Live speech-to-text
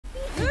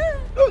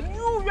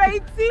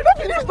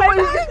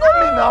it's not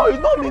me now. It's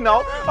not me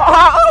now.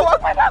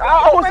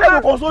 I was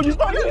trying to console you. It's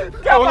not me.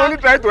 I was only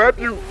trying to help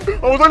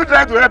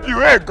you.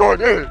 Hey, God,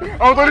 hey.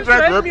 I was only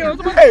trying to help you.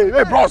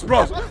 Hey, bros,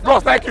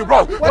 thank you,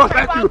 bros.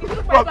 Thank you.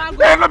 Bros.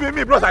 Hey, not be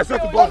me, bros. I swear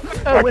to God.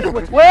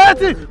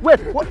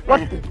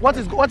 What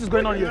is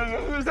going on here?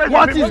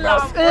 What is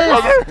that?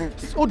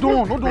 Hold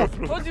on.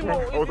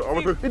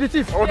 It's the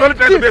thief. I was only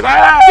trying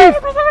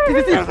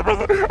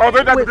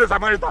to be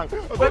Samaritan.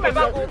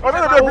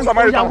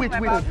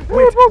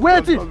 Wait.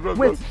 What is it?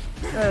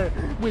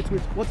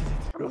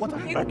 What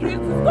happened? You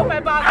stole my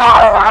bag.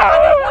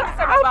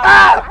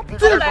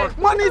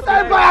 Money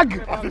inside bag.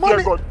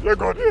 Money. God.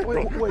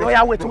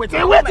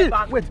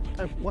 Wait.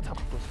 What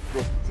happened?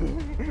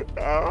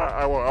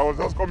 I was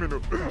just coming. I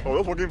was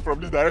just walking from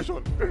this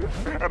direction,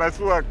 and I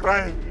saw her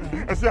crying.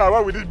 I said, why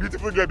would this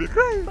beautiful girl be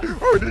crying?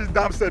 Why would this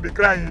damn set be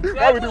crying?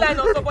 Why would you lie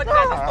on somebody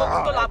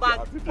that stole her bag?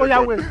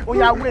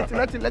 Wait.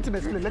 Let him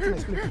explain.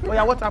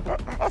 What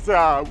happened? I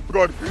said,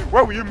 God,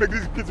 why will you make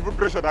this beautiful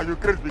creature that you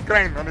create be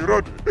crying on the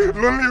road,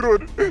 lonely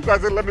road? So I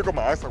said, let me come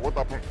and ask her what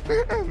happened.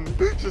 And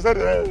she said,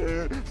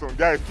 some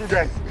guys, 2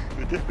 guys,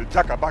 they came to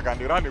jack her bag and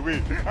they ran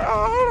away.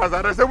 As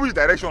I said, which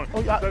direction?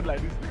 She said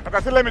like this.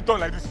 I said, let me turn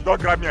like this.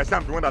 Don't grab me. I said,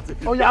 I'm the one that's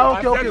taking. Wait.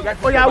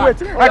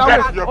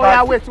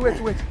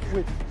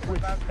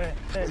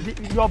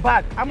 Your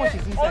bag. How much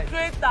is inside?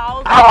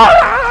 100,000.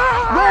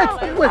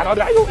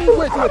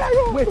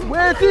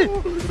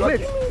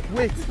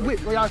 Wait. See.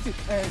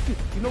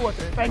 You know what?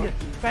 Fang it.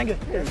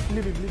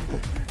 Leave him.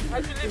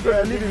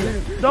 Leave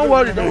him. Don't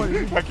worry.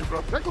 Thank you,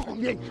 bro. Let's go.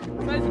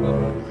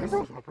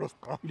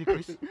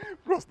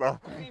 Bros now.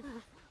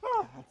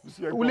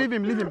 We'll leave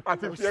him.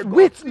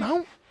 Wait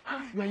now.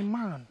 You are a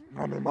man.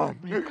 I'm a man.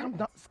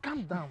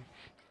 Calm down.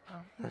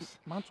 Yes.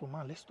 Man to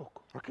man, let's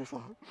talk. Okay,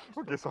 sir.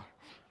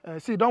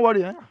 See, don't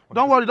worry,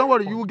 Don't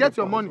worry. You will get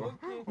your money.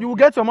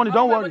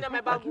 Don't worry.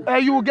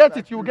 You will get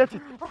it. Come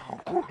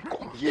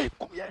here.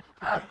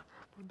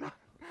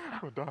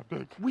 Brother,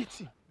 beg.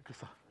 Wait. Okay,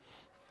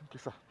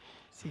 sir.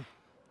 See,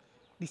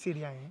 this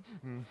area,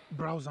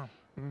 browse am.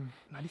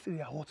 Now this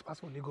area hot pass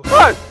for Lagos.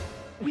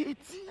 Wait.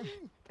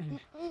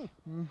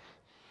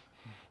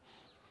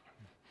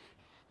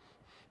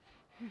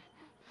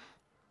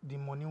 The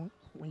money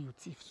when you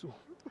thief, so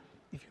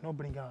if you not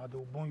bring out,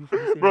 they'll burn you for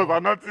this. Bro,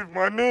 I'm not thief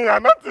money.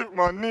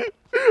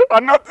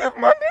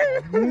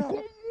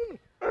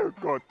 Oh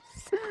God.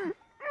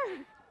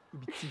 You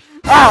be thief.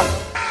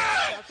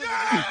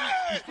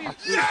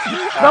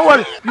 Don't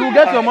worry, you will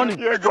get your money.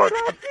 Yeah, God.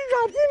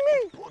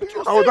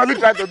 I was only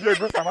trying to be a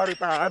good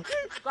Samaritan.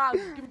 God,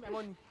 give me my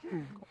money.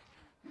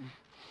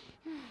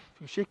 If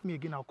you shake me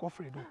again, I'll call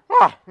Fredo.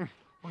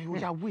 Oh, you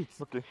wait.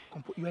 Okay.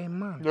 You are a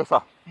man. Yes,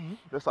 sir.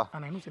 Yes, sir.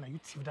 And I know that you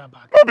thief that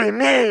bag. Not be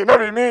me, bro.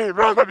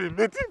 Not be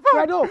me.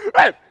 Fredo.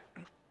 Hey.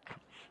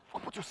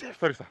 Comport yourself.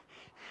 Sorry, sir.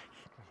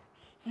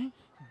 You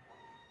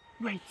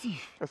are a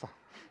thief. Yes, sir.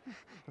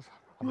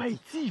 You are a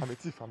thief. I'm a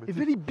thief. A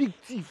very big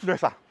thief. Yes,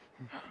 sir.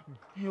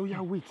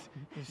 Wait.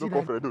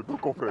 Don't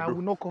call Fredo. I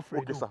will not call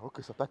Fredo.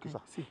 Okay, sir. Thank you,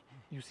 sir. See,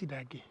 you see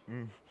that girl.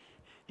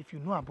 If you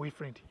know her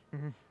boyfriend,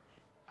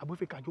 her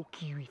boyfriend can just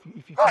kill you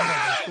if you find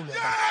out you stole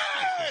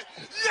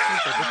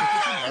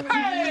her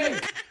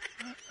bag.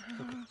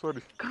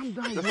 Sorry. Calm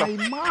down. Yes, you are a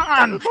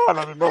man. I'm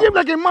a man. Behave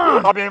like a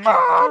man. I'm a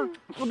man.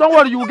 So don't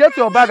worry, you will get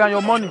your bag and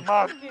your money.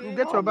 You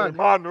get your bag.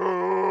 Man,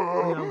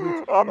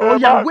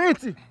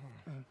 Wait.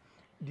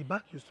 The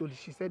bag you stole,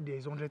 she said there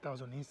is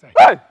 100,000 inside.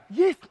 Hey!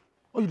 Yes.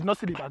 Oh, you did not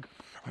see the bag?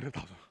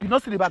 100,000. You did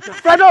not see the bag?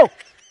 Fredo!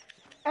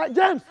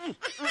 James!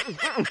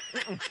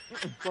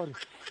 Sorry.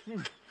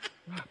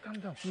 Calm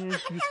down. You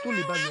stole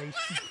the bag, you are a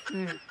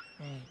thief.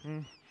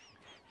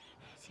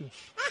 See,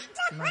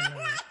 now,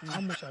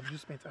 how much have you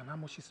spent and how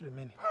much is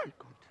remaining?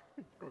 God.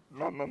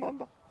 No.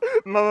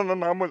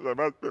 How much have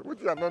I spent? What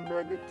I not know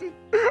anything?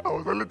 I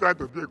was only trying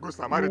to be a good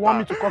Samaritan. You want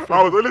me to call Fredo?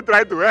 I was only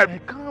trying to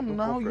help. Calm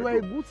now, you are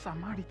a good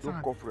Samaritan.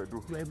 Don't call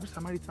Fredo. You are a good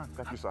Samaritan.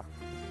 Thank you, sir.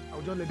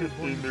 I'll just let it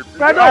go.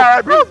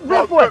 Fredo! Bro.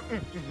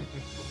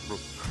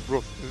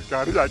 Bro, the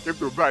carry I came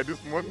to buy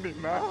this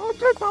morning now.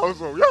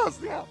 100,000. Yes.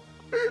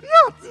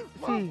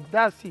 See,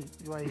 that's it.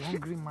 You are a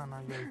hungry man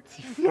and you are a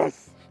thief.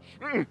 Yes.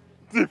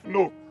 Thief,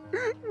 no.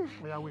 Wait.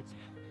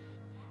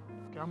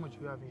 Okay, how much do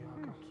you have in your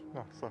account?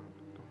 No, sir.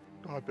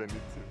 Don't have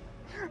anything.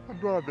 I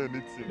don't have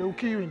anything. They will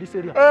kill you in this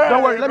area.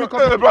 Don't worry, let me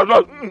come. Bro. I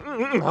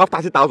have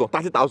 30,000.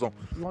 30,000.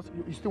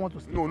 You still want to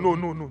stay? No.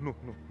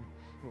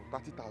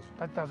 30,000.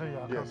 30,000 in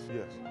your account?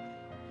 Yes.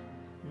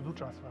 You do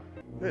transfer?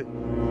 Hey.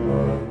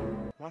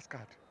 Last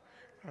card.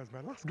 That's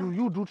my last card. Do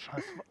you do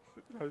transfer?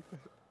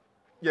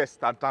 Yes,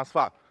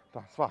 transfer.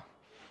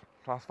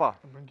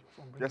 Bring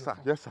Yes,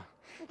 sir.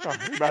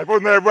 My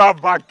phone never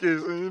have back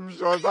case.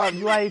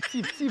 You are a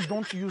thief. Thief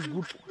don't use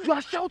good phone. You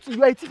are shouting.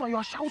 You are a thief and you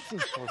are shouting.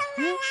 Sorry.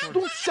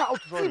 Don't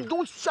shout. Thief,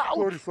 don't shout.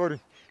 Sorry.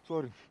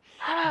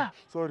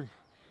 Sorry.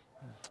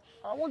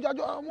 I want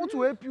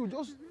to help you.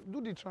 Just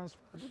do the transfer.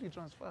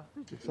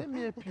 Okay, let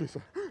me help you. Okay,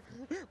 sir.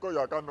 Call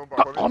your account number.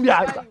 Come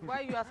here. Why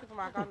are you asking for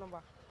my account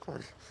number?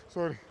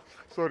 Sorry.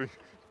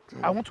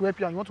 I want to help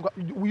you and you want to go.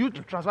 Will you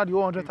transfer the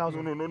whole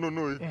 100,000?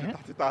 No. It's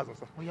 30,000,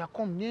 sir. Oh, yeah,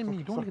 come near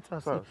me. Don't let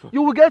us sir. see.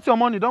 You will get your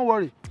money, don't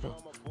worry.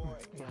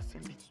 Yeah,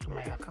 send it to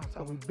my account.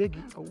 I will beg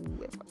you. I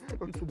will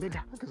help you to beg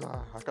her. Okay,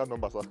 sir. Account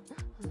number, sir.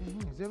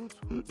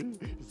 02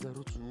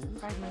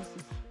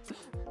 596.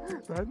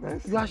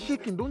 596. You are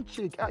shaking, don't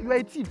shake. You are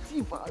a thief.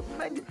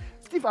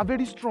 Thief are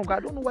very strong. I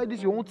don't know why this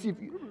is your own thief.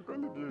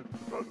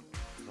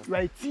 You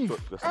are a thief.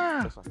 Yes,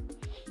 sir.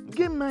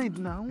 Get mind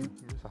now. Yes,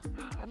 sir.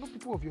 I know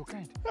people of your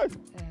kind. Yes.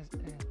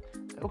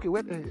 Okay,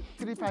 wait.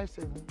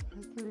 357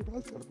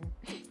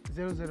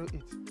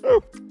 008.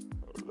 Oh.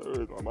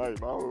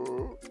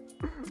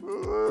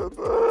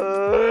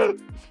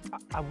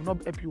 I will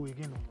not help you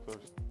again. No.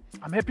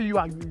 I'm helping you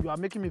and you are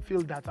making me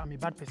feel that I'm a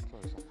bad person.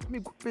 Sorry, I'm a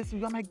good person.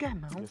 You are my guy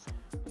now. Yes, sir.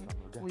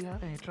 Oh yeah,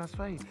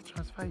 transfer it.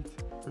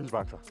 Which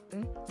bank, sir?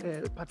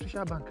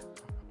 Patricia Bank.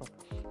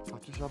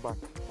 Patricia Bank.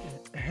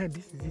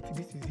 This is it.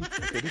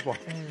 Okay, this one.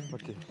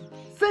 Okay.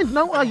 Send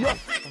now. You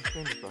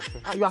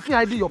are still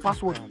hiding your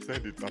password. I've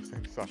sent it, sir.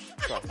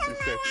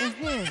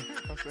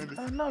 I've sent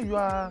it. Now you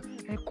are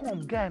a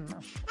calm guy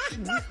now.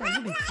 This one,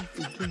 you the thief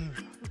again.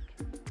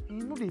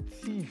 You know the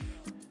thief.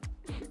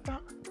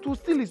 To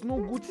steal is no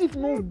good. Thief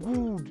no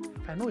good.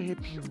 I no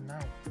help you now.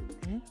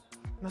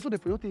 Now so the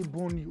peyote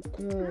born you.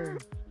 Come.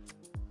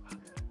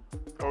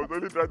 I was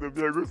only trying to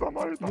be a good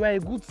Samaritan. You are a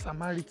good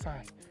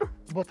Samaritan.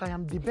 But I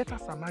am the better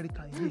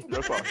Samaritan here.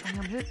 Yes, sir. I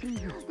am helping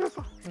you. Yes,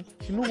 sir.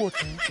 You know what?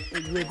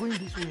 You are going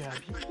this way,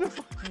 Abby. Yes,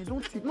 sir.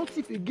 Don't thief. No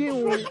thief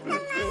again.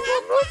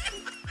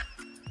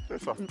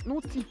 Yes, sir. No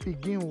thief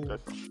again. Yes,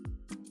 sir.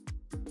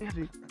 Yeah,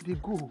 they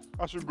go.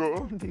 I should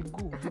go. They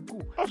go.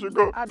 I should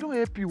go. I don't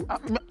help you.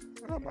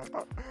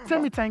 Tell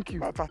me thank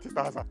you.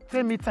 30,000.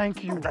 Tell me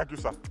thank you. Thank you,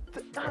 sir.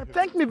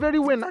 Thank me very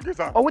well. Thank you,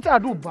 sir. Or what I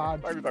do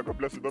bad? Thank you, sir. God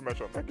bless you. Don't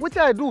mention. Thank you. What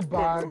I do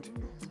bad?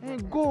 Hey,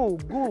 go.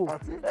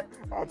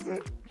 That's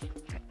it.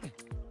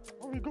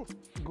 We go.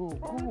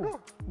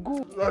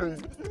 Go. Sorry.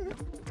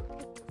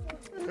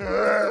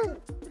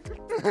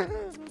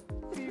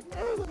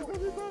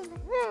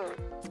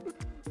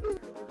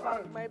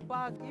 My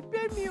bag. He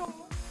paid me.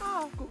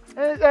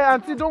 Hey,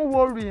 auntie, don't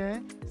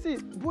worry. See,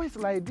 boys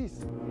like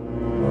this.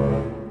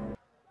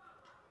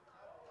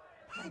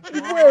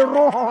 The boy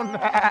run.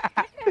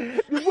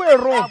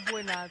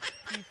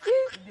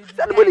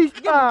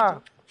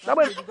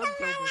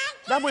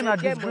 That boy na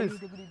disgrace.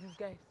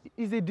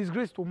 It's a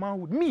disgrace to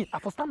manhood. Me, I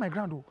first stand my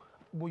ground, though,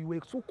 but you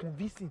were so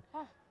convincing.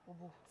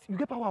 You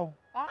get power.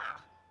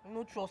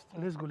 No trust.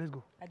 Let's go.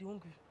 I don't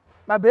hungry.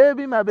 My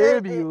baby.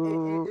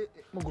 Oh.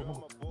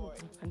 Go.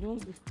 I don't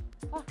hungry.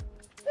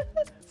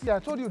 See, I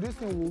told you this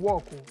thing will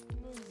work.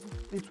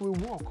 It will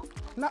work.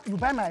 Now you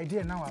buy my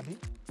idea now, Abi.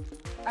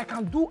 I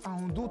can do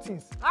and undo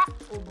things.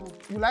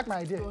 You like my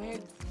idea? Your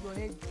head.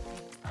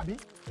 Abi?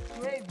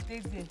 Your head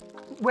takes it.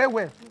 Where?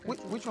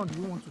 Which one do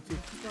you want to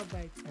take?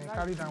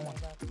 Carry that one.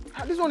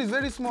 This one is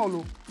very small,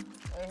 though.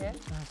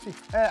 See,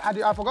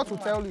 I forgot to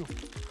tell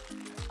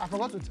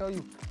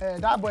you.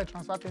 That boy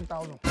transferred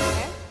 10,000.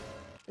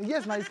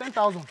 Yes, now it's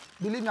 10,000.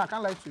 Believe me, I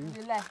can't lie to you.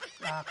 You lie.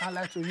 I can't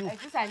lie to you. I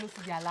think I know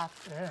to the alert.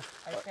 Yeah.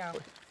 I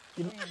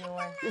see.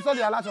 You saw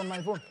the alert on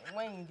my phone.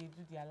 When you do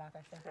the alert,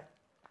 I see.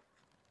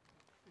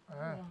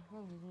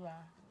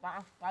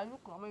 I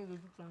look when you do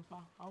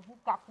transfer. I'll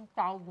put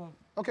 2,000.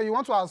 Okay, you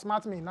want to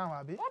outsmart me now,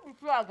 Abi? What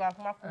the I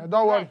got?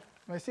 Don't worry.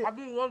 I see.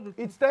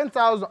 It's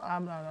 10,000.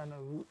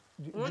 No.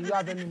 Do you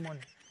have any money?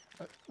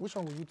 Which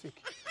one will you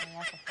take?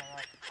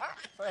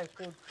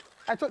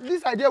 I thought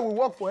this idea will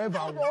work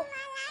forever.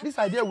 This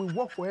idea will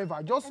work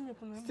forever. Just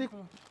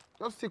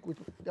stick with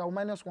me. They will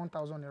minus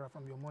 1,000 naira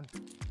from your money.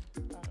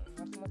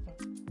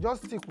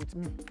 Just stick with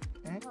me.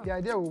 The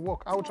idea will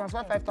work. I will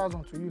transfer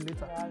 5,000 to you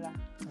later.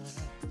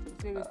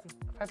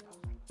 5,000.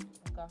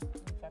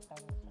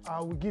 I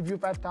will give you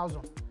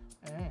 5,000.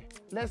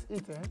 Let's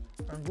eat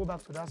and go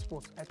back to that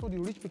spot. I told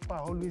you, rich people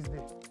are always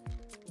there.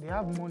 They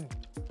have money.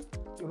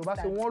 Yoruba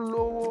say one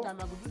low.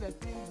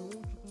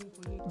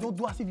 Don't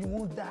do as if you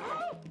won't die.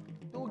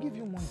 They will give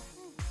you money.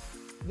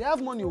 They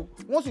have money.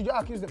 Once you just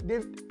accuse them,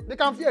 they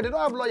can fear. They don't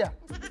have lawyer.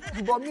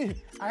 But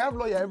me, I have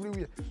lawyer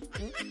everywhere.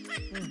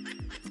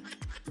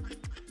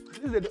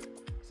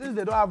 Since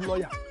they don't have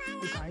lawyer,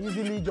 you can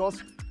easily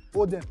just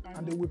hold them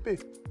and they will pay.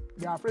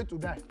 They are afraid to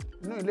die.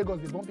 You know in Lagos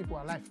they burn people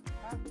alive.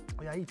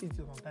 Oh yeah, eat on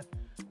time.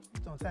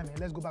 Eat on time.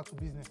 Let's go back to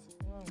business.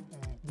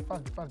 Be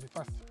fast.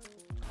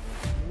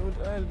 Lord,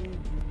 I lead you.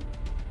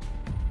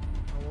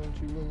 I want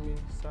you with me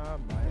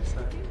side by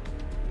side.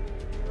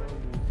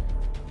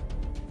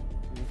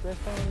 You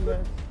first time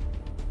that.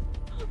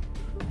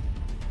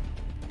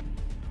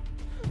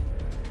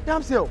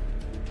 Damn self.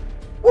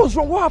 What's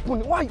wrong? What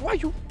happened? Why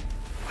you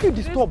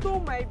disturbed? They stole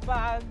my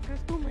bag.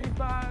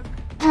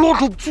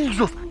 Blood of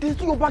Jesus! They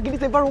stole your bag in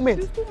this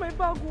environment. They stole my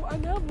bag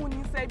and I have money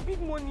inside,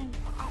 big money.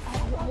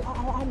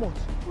 How much?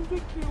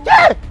 100K.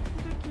 Yeah!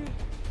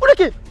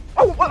 100K!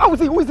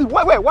 Who is it?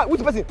 Why?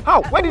 Which person?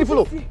 How? Where did he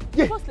follow?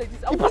 Yeah. He passed like this.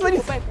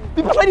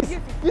 He passed like this.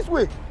 This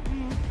way.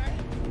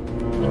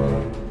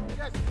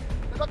 Yes.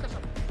 They don't catch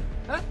him.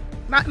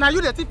 Now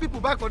you the thief people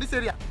back for this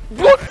area.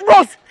 Bros,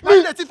 Now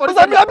you the thief for this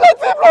I area. be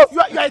thief, bros. You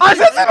are I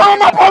say see my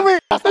mama for me.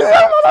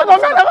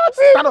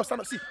 Stand up.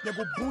 See, they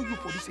go bone you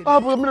for this area. Ah,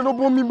 bro, me no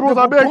bone me, bros.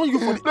 They I go beg. bone you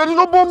for They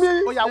no bone me.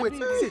 Oh yeah, wait.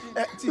 See,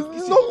 thief.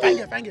 No.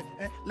 Fine girl.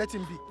 Let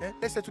him be.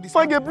 Let's settle this.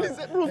 Fine man girl, to please,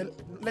 man. bros.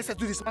 Let's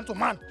settle this man to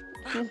man.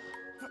 You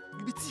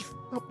be thief.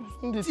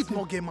 Thief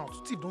no game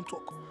out. Thief don't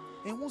talk.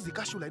 And once they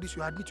catch you like this,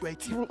 you admit you are a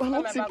thief. I'm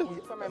not thief.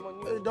 For my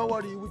money. Don't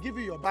worry, we'll give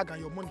you your bag and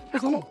your money.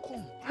 Come now.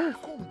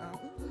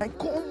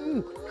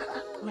 Come.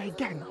 My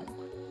guy now.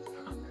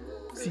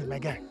 See, my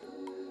guy.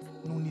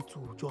 No need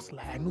to just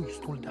lie. I know you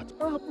stole that.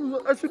 Ah,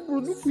 bro, I said, bro,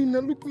 look me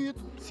now, look me.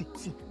 See.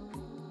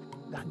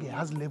 That girl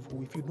has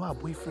level. If you know her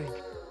boyfriend,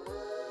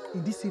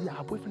 in this area,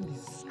 her boyfriend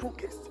is the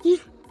strongest.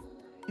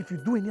 If you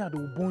do anyhow, they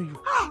will burn you.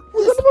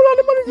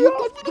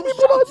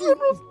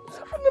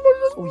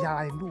 Oh yeah,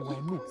 I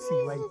know. See,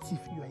 you are a thief.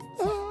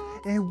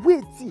 And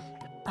wait, see,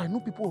 I know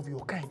people of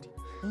your kind.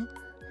 You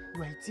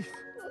are a thief.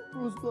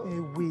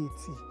 Wait,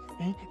 see,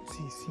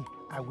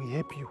 I will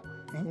help you.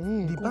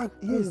 The bag,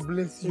 yes.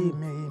 Bless you.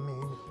 Amen.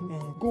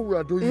 Go where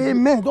I do you.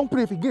 Amen. Don't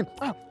pray again.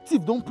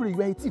 Thief, don't pray.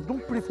 You are a thief.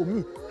 Don't pray for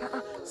me.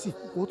 See,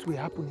 what will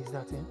happen is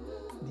that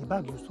the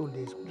bag you stole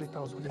there is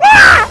 100,000.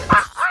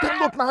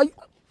 Stand up now.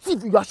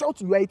 Thief, you are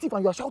shouting. You are a thief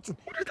and you are shouting.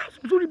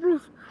 100,000, sorry,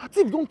 bros.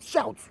 Thief, don't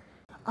shout.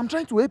 I'm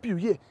trying to help you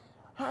here.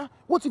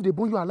 What if they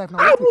burn you alive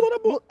now?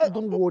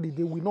 Don't worry,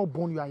 they will not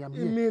burn you. I am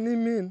here.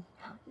 Amen.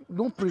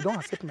 Don't pray. Don't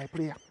accept my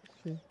prayer.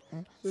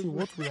 See,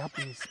 what will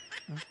happen is...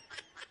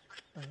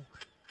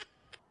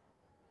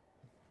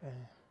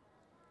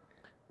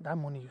 that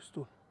money you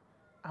stole,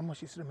 how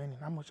much is remaining?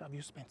 How much have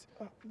you spent?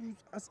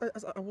 As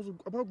I was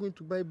about going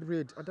to buy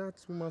bread at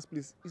that woman's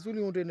place, it's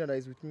only 100 naira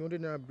is with me. 100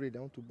 naira bread I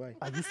want to buy.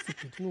 Are you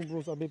stupid? No,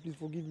 bros, I beg, please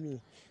forgive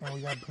me. Oh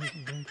yeah,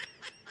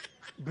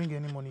 bring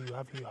any money you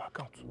have in your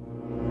account.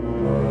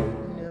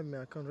 My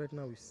account right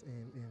now is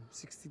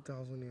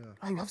 60,000 naira.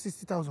 You have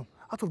 60,000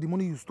 out of the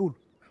money you stole.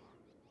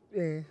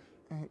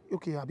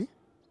 Okay, Abi.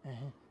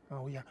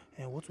 Oh yeah.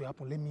 What will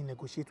happen? Let me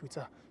negotiate with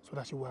her so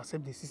that she will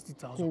accept the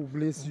 60,000. Oh,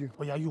 bless you.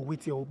 Oh yeah, you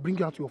wait here. I'll bring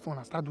you out your phone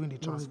and start doing the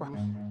transfer.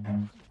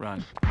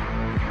 Run.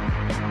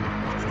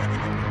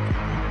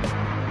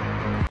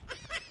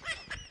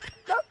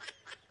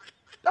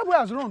 That boy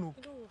has run.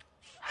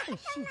 Hey,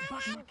 shit,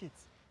 bad market.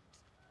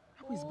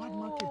 That boy is bad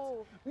market.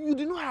 You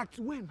did not act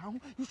when now.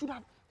 You should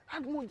have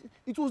had money.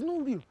 It was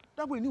not real.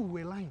 That boy knew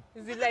we were lying.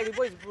 Is it like the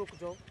boy is broke,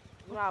 Joe?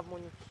 He don't have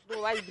money. So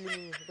why are you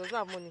blaming me? He does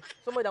not have money.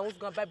 Somebody that wants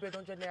to go and buy bread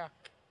 100 naira.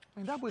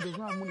 And that boy does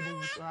not have money, but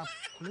we should have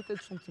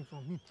collected something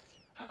from him.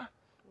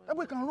 That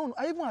boy can run.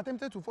 I even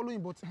attempted to follow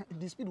him, but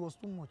the speed was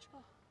too much.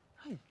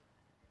 Hey.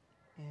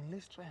 And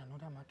let's try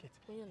another market.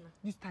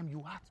 This time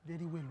you act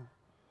very well.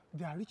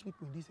 There are rich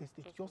people in this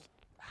estate. Just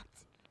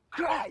act.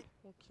 Cry.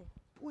 Okay.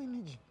 Put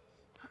energy.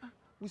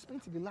 We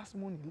spent the last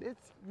money.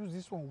 Let's use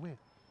this one well.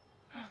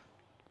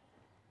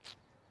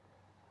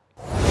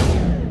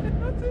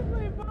 What is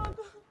my bag?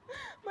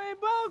 My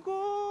bag,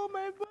 oh,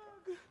 my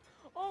bag.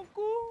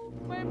 Uncle,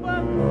 my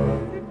bag.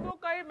 If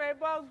don't carry my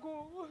bag,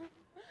 oh.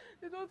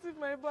 They don't take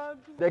my bag.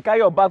 They carry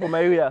your bag from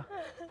my area.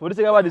 For this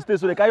area, they stay,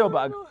 so they carry your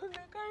bag. No, they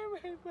carry my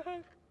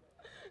bag.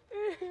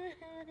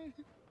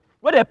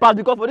 Where they pass,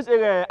 because for this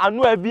area, I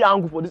know every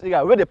angle for this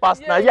area. Where they pass,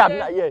 yeah.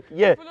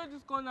 Follow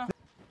this corner.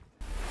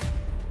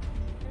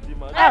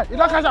 Hey, you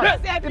don't catch up.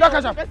 You don't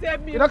catch up.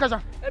 You don't catch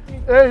up.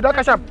 Hey, you don't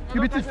catch up.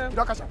 You be thief. You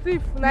don't catch up.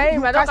 Thief, nah,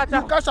 I don't catch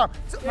up. You catch up.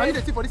 Now you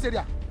the thief for this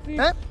area.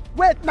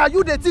 Wait, now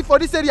you the thief for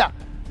this area.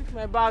 Thief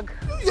my bag.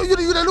 You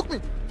dey look me.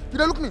 You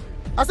dey look me.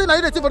 I say now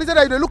you the thief for this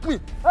area. You dey look me.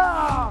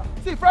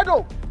 See,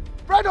 Fredo.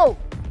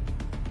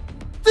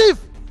 Thief.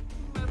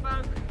 My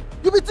bag.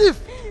 You be thief.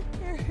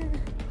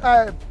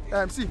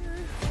 See.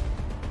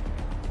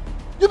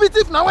 You be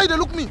thief now. Why you dey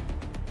look me?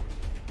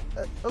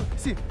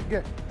 See,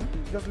 girl,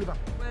 just leave him.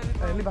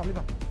 Leave him.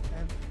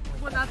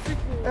 But na thief.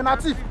 And na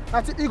thief.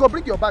 You go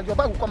bring your bag. Your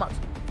bag will come out.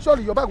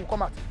 Surely your bag will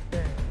come out.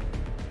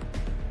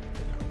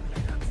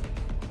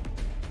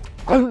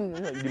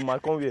 The man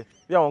come here.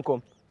 Where I won't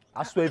come.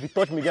 I swear if you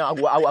touch me again, I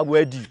go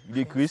head you. You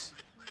dey Chris.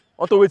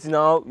 Auto waiting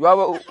now.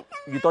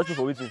 You touch me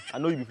for waiting. I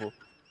know you before.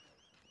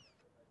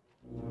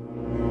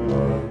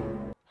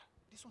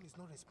 This one is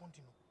not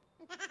responding.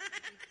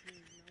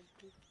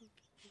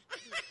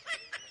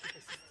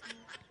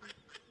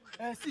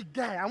 See,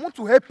 guy, I want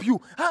to help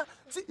you.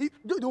 See,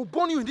 they will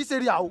burn you in this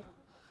area.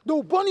 They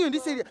will burn you in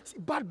this area. See,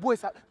 bad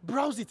boys,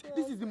 browse it.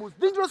 This is the most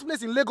dangerous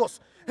place in Lagos.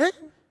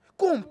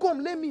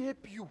 Come, let me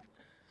help you.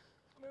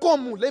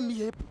 Come, let me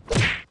help you.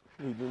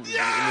 Okay,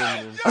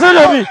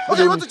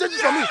 you want to change it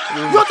for me?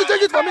 You want to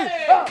change it for me?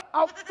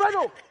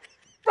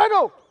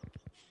 Fredo!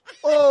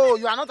 Oh,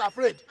 you are not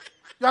afraid.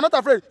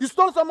 You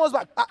stole someone's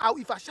bag.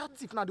 If I shout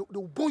thief now, they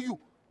will burn you.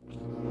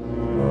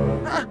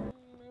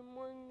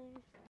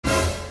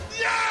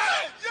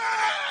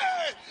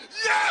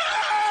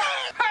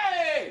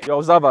 You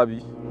observe,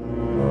 Abi.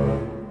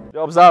 You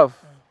observe.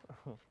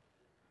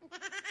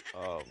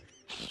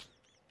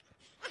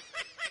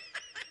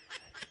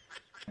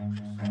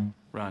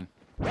 Run.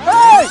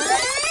 Hey!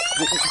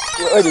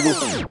 Where you go?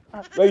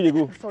 Where you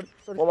go? Sorry.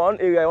 From my own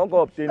area, I won't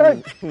go obtain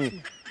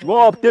you. You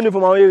won't obtain me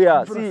from my own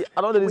area. See,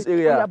 I don't know this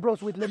area. Yeah,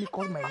 bros, wait, let me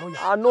call my lawyer.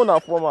 I know na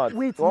format.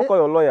 Wait, you won't call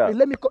your lawyer. Wait,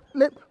 let me call.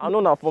 I know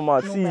na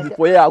format. See,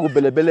 for here I go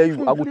bele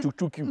you. I go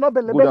chuk you. No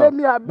Go bele down.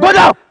 me. Go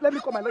down! Let me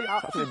call my lawyer.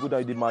 I say go down,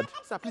 you did mad.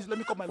 Sir, please let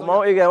me call my From my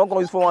lawyer. own area, I won't come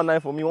use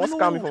 419 for me. You won't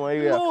scam me from my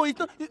area. No,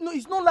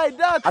 it's not like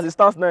that. As it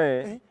stands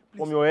now,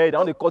 from your head, I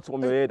want the cut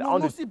from your head. I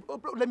want the... See, bro,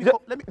 let me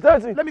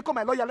call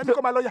my lawyer. Let me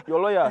call my lawyer. Your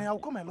lawyer. I'll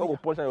call my Don't go lawyer.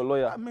 punch on your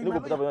lawyer. You don't go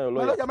put up on your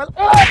lawyer. My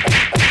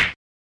lawyer.